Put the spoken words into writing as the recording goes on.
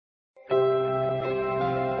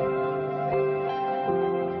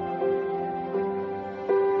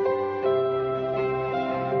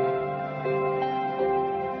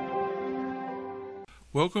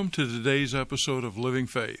Welcome to today's episode of Living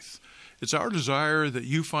Faith. It's our desire that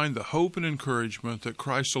you find the hope and encouragement that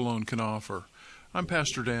Christ alone can offer. I'm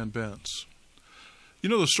Pastor Dan Bentz. You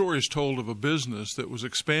know, the story is told of a business that was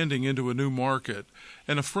expanding into a new market,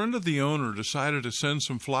 and a friend of the owner decided to send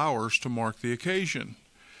some flowers to mark the occasion.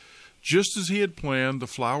 Just as he had planned, the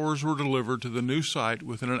flowers were delivered to the new site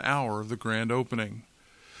within an hour of the grand opening.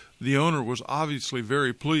 The owner was obviously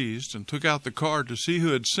very pleased and took out the card to see who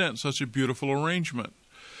had sent such a beautiful arrangement.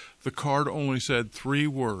 The card only said 3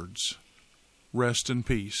 words, "Rest in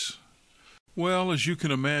peace." Well, as you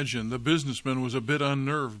can imagine, the businessman was a bit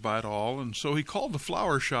unnerved by it all, and so he called the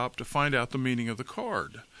flower shop to find out the meaning of the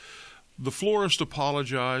card. The florist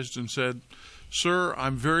apologized and said, "Sir,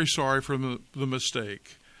 I'm very sorry for the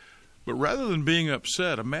mistake. But rather than being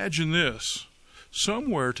upset, imagine this.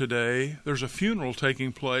 Somewhere today, there's a funeral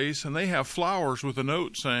taking place, and they have flowers with a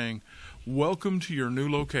note saying, 'Welcome to your new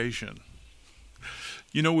location.'"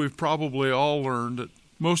 You know, we've probably all learned that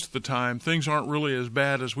most of the time, things aren't really as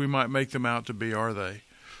bad as we might make them out to be, are they?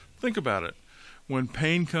 Think about it. When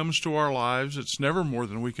pain comes to our lives, it's never more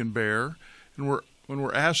than we can bear. And when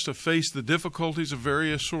we're asked to face the difficulties of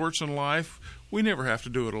various sorts in life, we never have to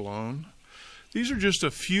do it alone. These are just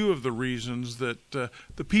a few of the reasons that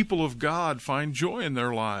the people of God find joy in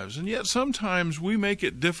their lives. And yet sometimes we make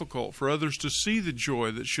it difficult for others to see the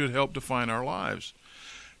joy that should help define our lives.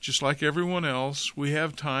 Just like everyone else, we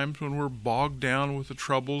have times when we're bogged down with the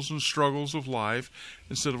troubles and struggles of life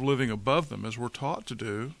instead of living above them as we're taught to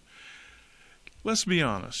do. Let's be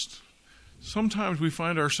honest. Sometimes we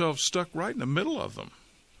find ourselves stuck right in the middle of them.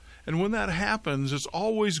 And when that happens, it's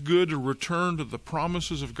always good to return to the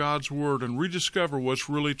promises of God's Word and rediscover what's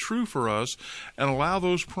really true for us and allow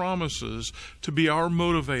those promises to be our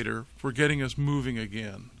motivator for getting us moving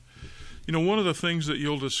again. You know, one of the things that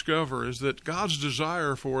you'll discover is that God's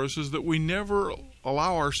desire for us is that we never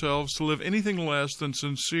allow ourselves to live anything less than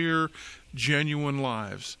sincere, genuine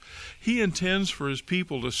lives. He intends for His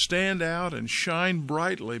people to stand out and shine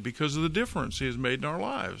brightly because of the difference He has made in our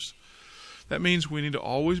lives. That means we need to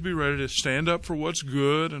always be ready to stand up for what's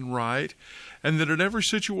good and right, and that in every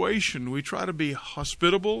situation we try to be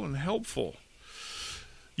hospitable and helpful.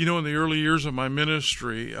 You know, in the early years of my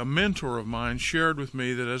ministry, a mentor of mine shared with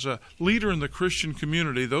me that as a leader in the Christian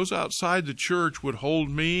community, those outside the church would hold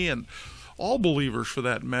me, and all believers for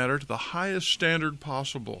that matter, to the highest standard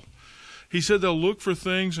possible. He said they'll look for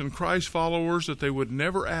things in Christ followers that they would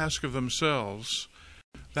never ask of themselves.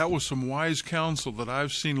 That was some wise counsel that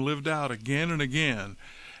I've seen lived out again and again.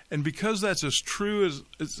 And because that's as true as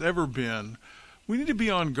it's ever been, we need to be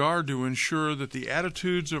on guard to ensure that the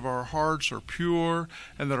attitudes of our hearts are pure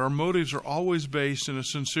and that our motives are always based in a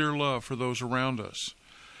sincere love for those around us.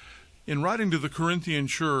 In writing to the Corinthian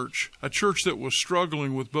church, a church that was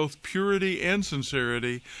struggling with both purity and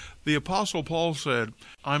sincerity, the Apostle Paul said,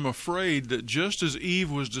 "I'm afraid that just as Eve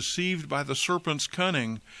was deceived by the serpent's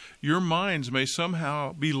cunning, your minds may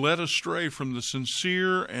somehow be led astray from the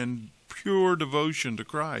sincere and pure devotion to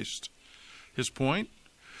Christ." His point?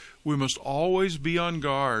 We must always be on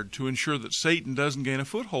guard to ensure that Satan doesn't gain a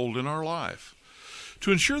foothold in our life.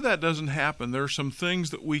 To ensure that doesn't happen, there are some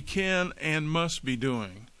things that we can and must be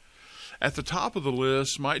doing. At the top of the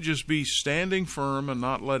list might just be standing firm and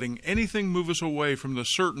not letting anything move us away from the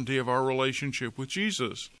certainty of our relationship with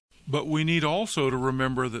Jesus. But we need also to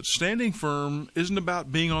remember that standing firm isn't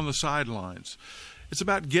about being on the sidelines. It's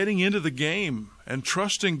about getting into the game and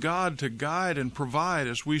trusting God to guide and provide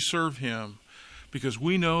as we serve Him, because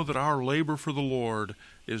we know that our labor for the Lord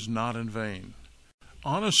is not in vain.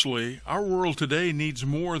 Honestly, our world today needs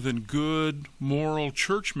more than good, moral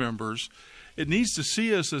church members. It needs to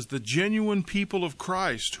see us as the genuine people of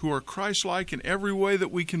Christ, who are Christ-like in every way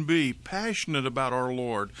that we can be, passionate about our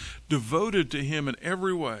Lord, devoted to Him in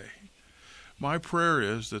every way. My prayer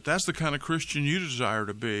is that that's the kind of Christian you desire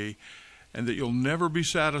to be, and that you'll never be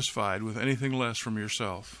satisfied with anything less from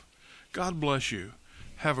yourself. God bless you.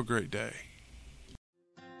 Have a great day.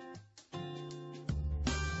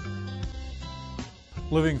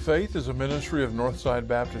 Living Faith is a ministry of Northside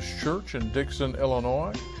Baptist Church in Dixon,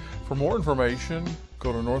 Illinois. For more information,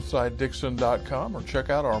 go to northsidedixon.com or check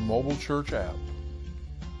out our mobile church app.